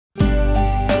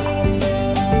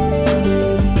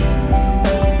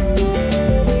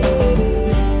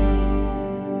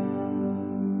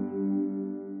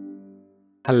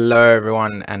Hello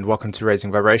everyone and welcome to Raising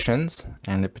Vibrations,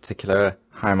 and in particular,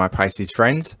 hi my Pisces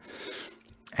friends.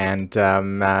 And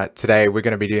today we're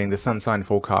going to be doing the sun sign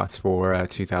forecast for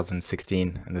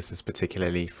 2016, and this is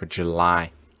particularly for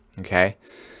July. Okay,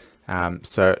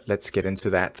 so let's get into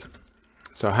that.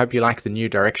 So I hope you like the new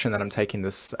direction that I'm taking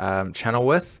this channel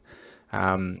with.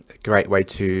 Great way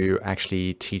to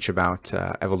actually teach about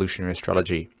evolutionary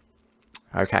astrology.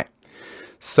 Okay,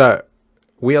 so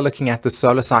we are looking at the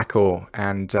solar cycle,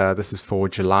 and this is for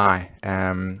July,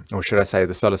 or should I say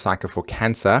the solar cycle for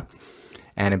Cancer,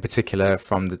 and in particular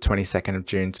from the 22nd of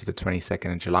June to the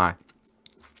 22nd of July.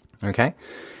 Okay,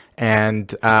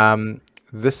 and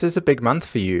this is a big month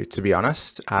for you, to be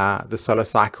honest. The solar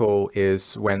cycle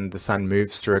is when the sun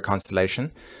moves through a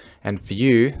constellation, and for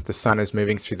you, the sun is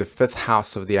moving through the 5th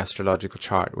house of the astrological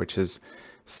chart, which is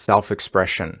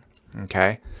self-expression.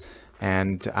 Okay.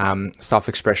 And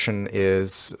self-expression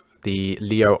is the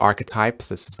Leo archetype.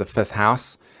 This is the 5th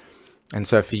house. And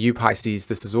so for you, Pisces,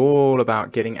 this is all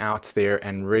about getting out there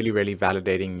and really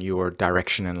validating your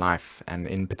direction in life. And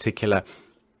in particular,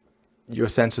 your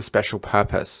sense of special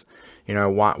purpose. You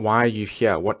know, why are you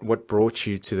here? What brought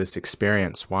you to this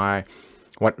experience?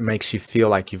 What makes you feel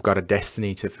like you've got a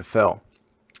destiny to fulfill?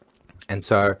 And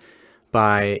so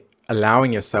by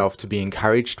allowing yourself to be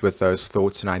encouraged with those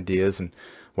thoughts and ideas and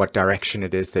what direction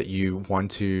it is that you want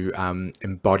to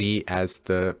embody as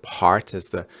the heart, as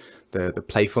the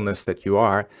playfulness that you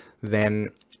are, then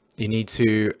you need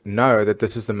to know that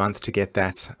this is the month to get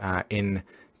that in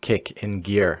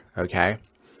gear, okay?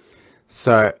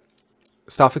 So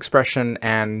self-expression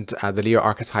and the Leo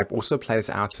archetype also plays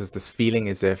out as this feeling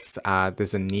as if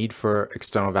there's a need for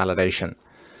external validation.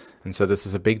 And so this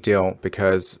is a big deal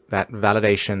because that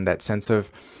validation, that sense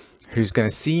of who's going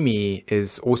to see me,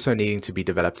 is also needing to be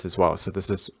developed as well. So this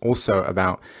is also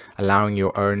about allowing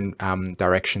your own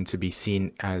direction to be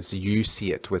seen as you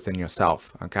see it within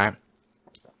yourself. Okay.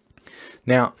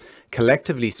 Now,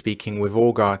 collectively speaking, we've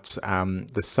all got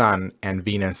the sun and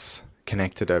Venus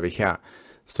connected over here.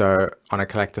 So on a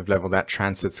collective level, that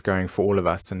transit's going for all of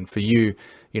us. And for you,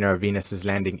 you know, Venus is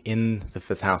landing in the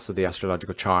 5th house of the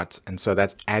astrological chart. And so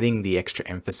that's adding the extra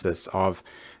emphasis of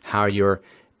how your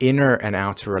inner and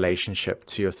outer relationship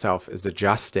to yourself is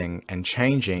adjusting and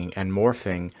changing and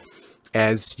morphing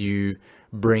as you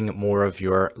bring more of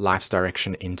your life's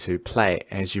direction into play,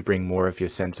 as you bring more of your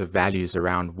sense of values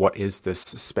around what is this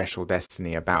special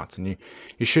destiny about. And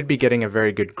you should be getting a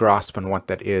very good grasp on what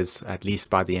that is, at least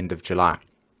by the end of July.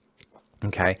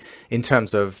 Okay, in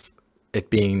terms of it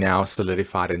being now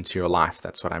solidified into your life,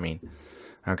 that's what I mean.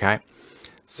 Okay.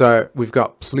 So we've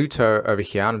got Pluto over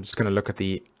here. I'm just going to look at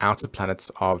the outer planets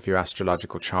of your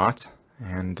astrological chart,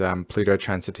 and Pluto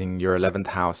transiting your 11th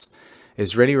house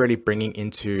is really bringing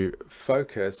into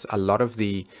focus a lot of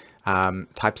the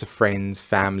types of friends,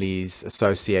 families,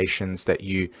 associations that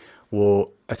you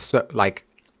will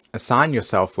assign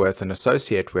yourself with and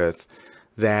associate with,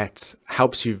 that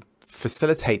helps you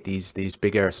facilitate these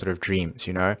bigger sort of dreams.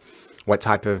 You know, what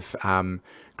type of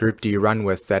group do you run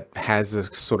with that has a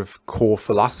sort of core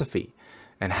philosophy,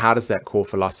 and how does that core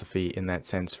philosophy in that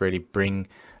sense really bring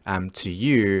to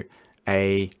you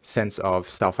a sense of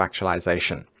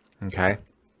self-actualization? Okay,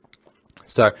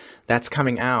 so that's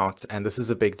coming out, and this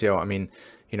is a big deal. I mean,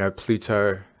 you know,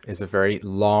 Pluto is a very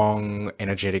long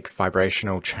energetic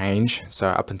vibrational change, so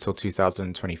up until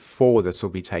 2024 this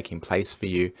will be taking place for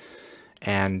you.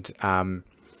 And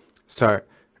so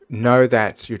know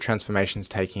that your transformation is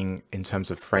taking in terms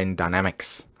of friend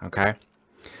dynamics. Okay.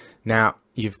 Now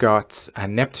you've got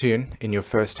Neptune in your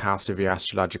 1st house of your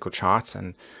astrological chart,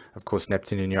 and of course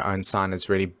Neptune in your own sign is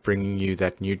really bringing you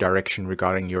that new direction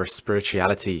regarding your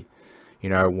spirituality. You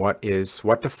know,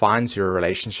 what defines your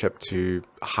relationship to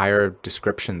higher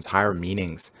descriptions, higher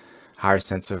meanings, higher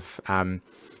sense of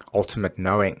ultimate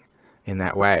knowing in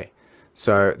that way.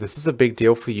 So this is a big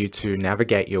deal for you to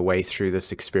navigate your way through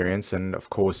this experience. And of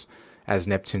course, as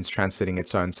Neptune's transiting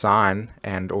its own sign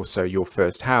and also your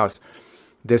 1st house,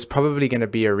 there's probably going to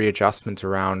be a readjustment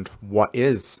around what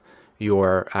is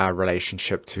your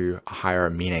relationship to a higher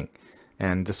meaning.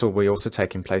 And this will be also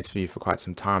taking place for you for quite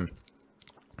some time.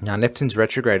 Now, Neptune's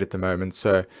retrograde at the moment,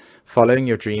 so following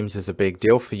your dreams is a big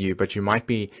deal for you, but you might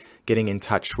be getting in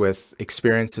touch with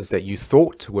experiences that you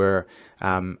thought were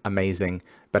amazing,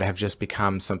 but have just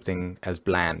become something as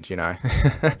bland, you know.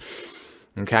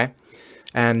 Okay.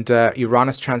 And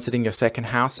Uranus transiting your 2nd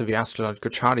house of your astrological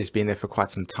chart. He's been there for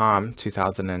quite some time,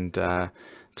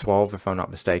 2012, if I'm not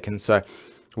mistaken. So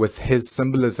with his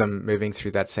symbolism moving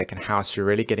through that 2nd house, you're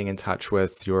really getting in touch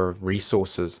with your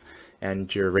resources,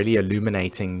 and you're really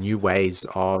illuminating new ways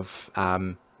of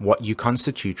what you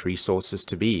constitute resources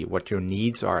to be, what your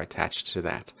needs are attached to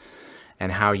that,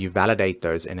 and how you validate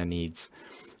those inner needs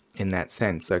in that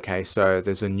sense. Okay, so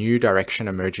there's a new direction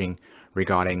emerging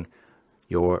regarding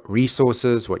your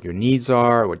resources, what your needs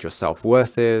are, what your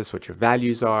self-worth is, what your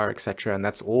values are, etc. And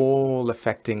that's all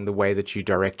affecting the way that you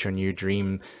direct your new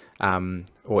dream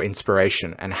or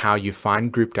inspiration, and how you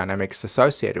find group dynamics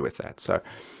associated with that. So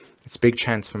it's big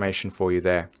transformation for you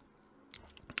there.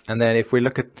 And then if we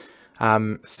look at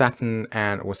Saturn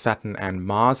and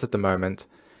Mars at the moment,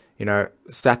 you know,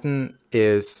 Saturn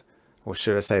is, or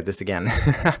should I say this again?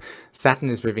 Saturn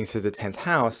is moving through the 10th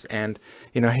house, and,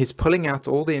 you know, he's pulling out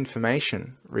all the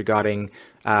information regarding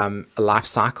a life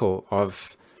cycle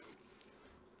of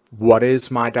what is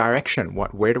my direction?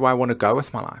 Where do I want to go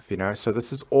with my life? You know, so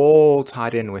this is all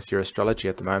tied in with your astrology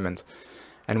at the moment.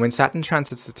 And when Saturn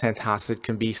transits the 10th house, it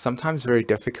can be sometimes very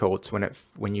difficult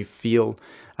when you feel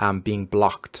being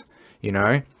blocked. You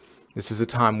know, this is a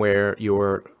time where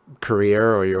your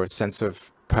career or your sense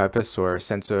of purpose or a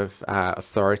sense of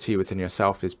authority within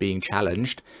yourself is being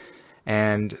challenged.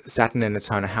 And Saturn in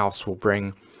its own house will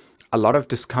bring a lot of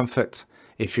discomfort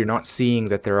if you're not seeing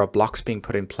that there are blocks being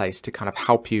put in place to kind of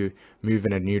help you move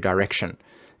in a new direction.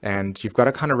 And you've got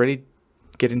to kind of really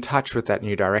get in touch with that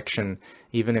new direction,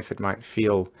 even if it might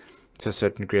feel to a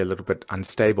certain degree a little bit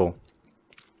unstable.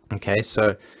 Okay,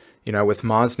 so, you know, with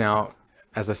Mars now,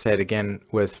 as I said again,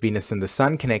 with Venus and the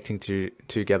Sun connecting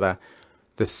together,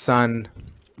 the Sun,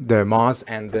 the Mars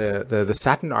and the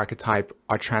Saturn archetype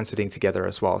are transiting together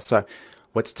as well. So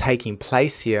what's taking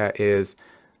place here is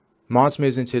Mars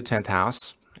moves into the 10th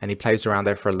house, and he plays around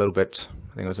there for a little bit.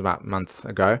 I think it was about a month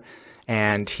ago.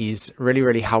 And he's really,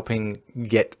 really helping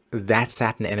get that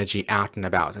Saturn energy out and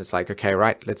about. It's like, okay,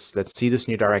 right, let's see this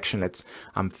new direction.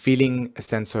 I'm feeling a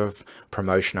sense of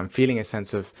promotion. I'm feeling a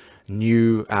sense of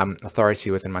new authority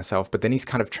within myself. But then he's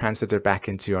kind of transited back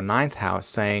into your 9th house,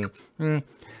 saying,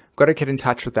 got to get in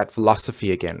touch with that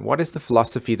philosophy again. What is the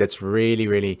philosophy that's really,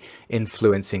 really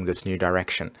influencing this new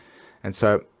direction? And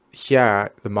so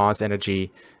here, the Mars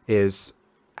energy is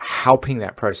helping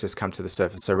that process come to the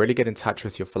surface. So really get in touch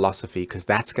with your philosophy, because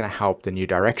that's going to help the new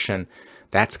direction.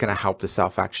 That's going to help the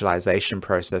self-actualization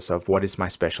process of what is my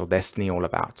special destiny all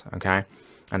about. Okay.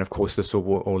 And of course, this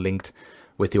will all linked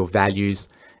with your values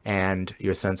and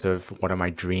your sense of what are my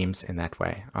dreams in that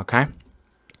way. Okay.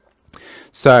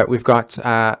 So we've got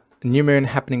new moon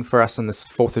happening for us on this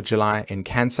 4th of July in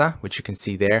Cancer, which you can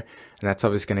see there. And that's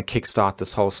obviously going to kickstart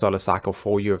this whole solar cycle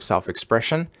for you of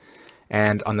self-expression.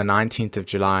 And on the 19th of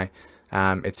July,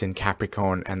 it's in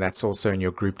Capricorn, and that's also in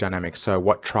your group dynamic. So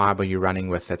what tribe are you running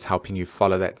with that's helping you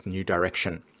follow that new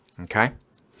direction? Okay.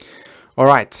 All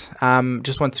right.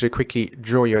 Just wanted to quickly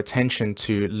draw your attention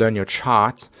to learn your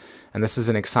chart. And this is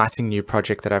an exciting new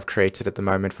project that I've created at the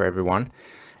moment for everyone.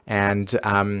 And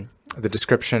the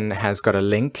description has got a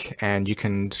link, and you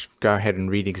can go ahead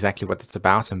and read exactly what it's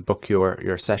about and book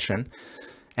your session.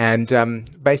 And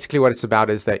basically what it's about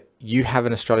is that you have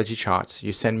an astrology chart.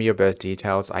 You send me your birth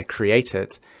details, I create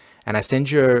it, and I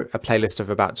send you a playlist of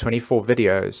about 24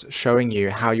 videos showing you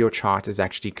how your chart is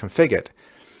actually configured.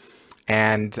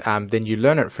 And then you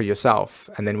learn it for yourself.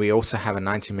 And then we also have a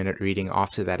 90-minute reading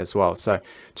after that as well. So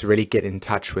to really get in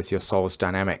touch with your soul's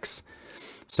dynamics.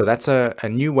 So that's a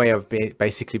new way of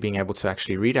basically being able to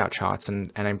actually read our charts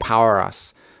and empower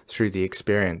us through the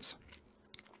experience.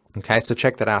 Okay, so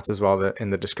check that out as well in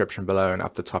the description below and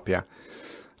up the top here.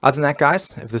 Other than that,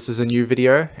 guys, if this is a new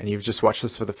video and you've just watched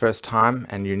this for the first time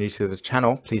and you're new to the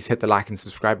channel, please hit the like and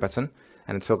subscribe button.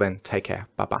 And until then, take care.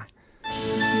 Bye-bye.